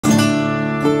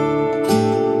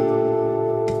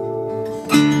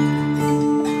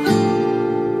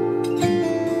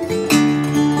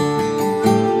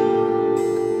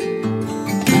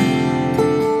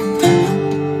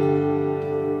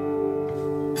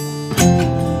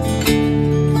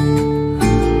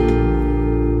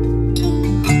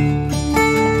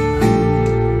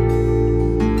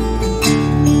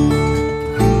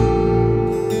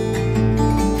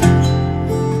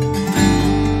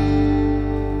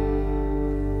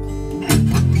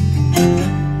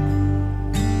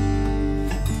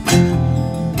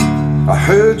I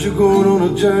heard you're going on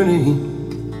a journey,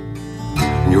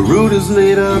 and your route is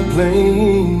laid out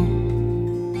plain.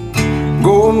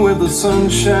 Going where the sun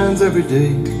shines every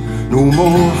day. No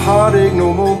more heartache,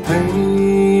 no more pain.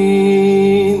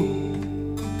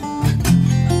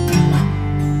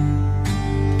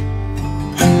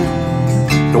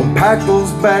 Don't pack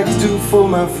those bags too full,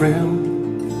 my friend.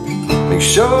 Make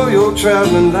sure you're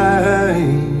traveling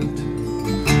light.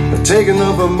 I've taken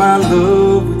enough of my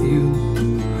love with you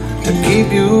to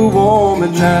keep you warm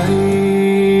at night.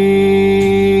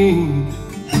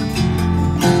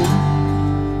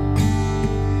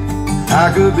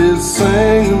 I could be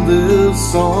singing this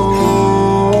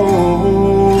song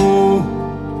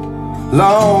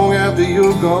long after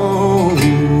you're gone.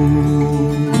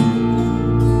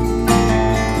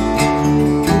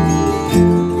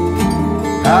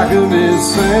 I could be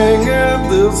singing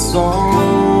this song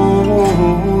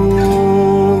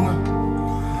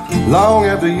long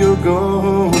after you're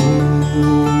gone.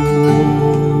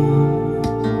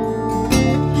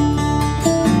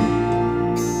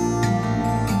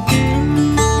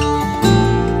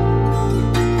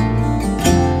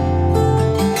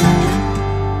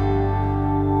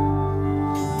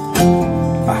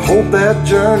 I hope that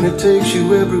journey takes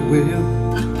you everywhere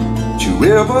that you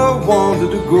ever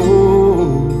wanted to go.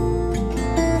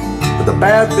 But the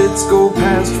bad bits go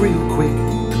past real quick,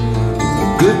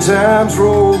 the good times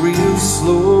roll real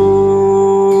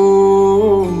slow.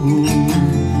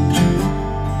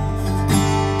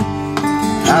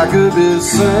 I could be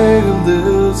singing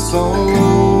this song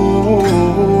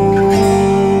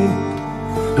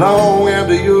long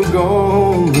after you're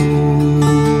gone.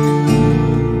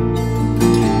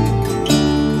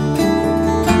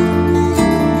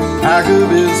 I could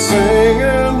be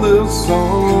singing this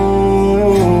song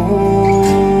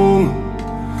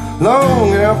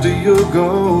long after you're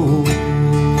gone.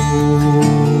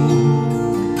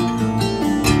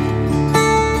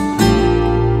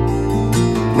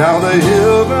 Now the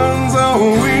heavens are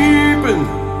weeping,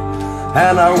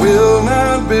 and I will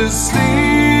not be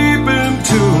sleeping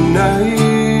tonight.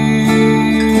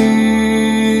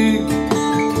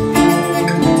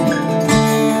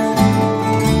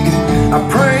 I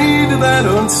pray to that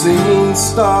unseen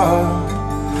star,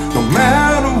 no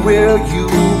matter where you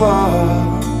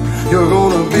are, you're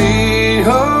gonna be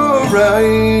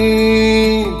alright.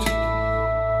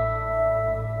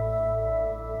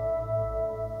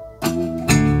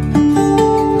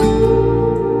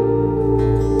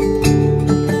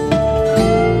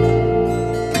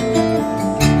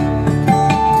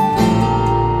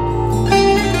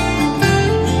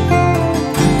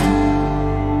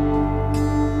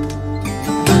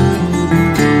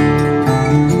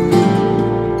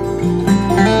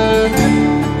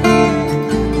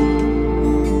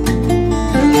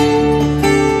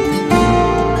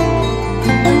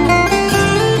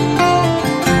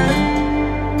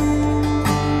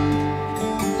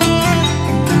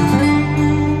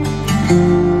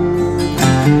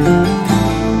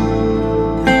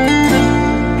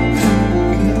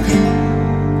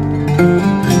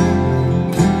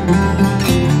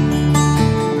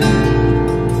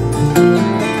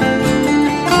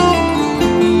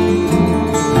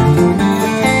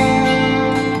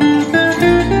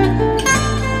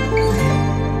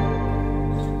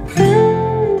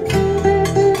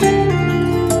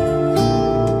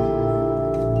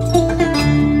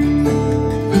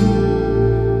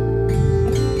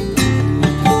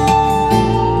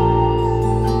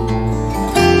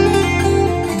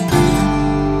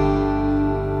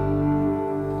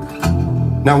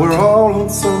 Now we're all on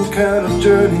some kind of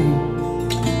journey.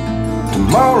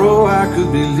 Tomorrow I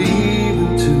could be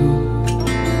leaving too.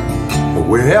 But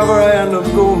wherever I end up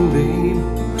going, babe,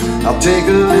 I'll take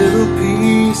a little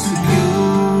piece of you.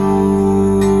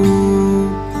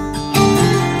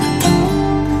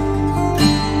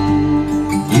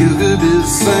 You could be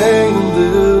singing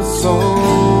this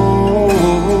song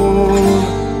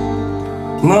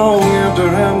long after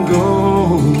I'm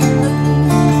gone.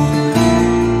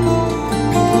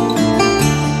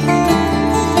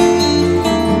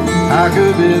 I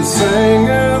could be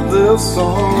singing this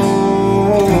song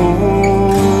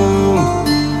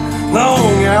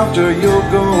long after you're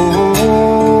gone.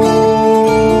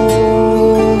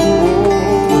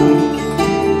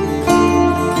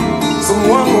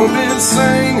 Someone will be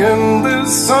singing this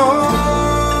song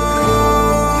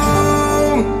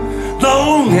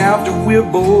after we're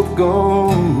both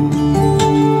gone,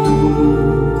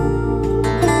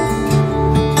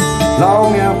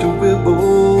 long after we're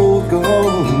both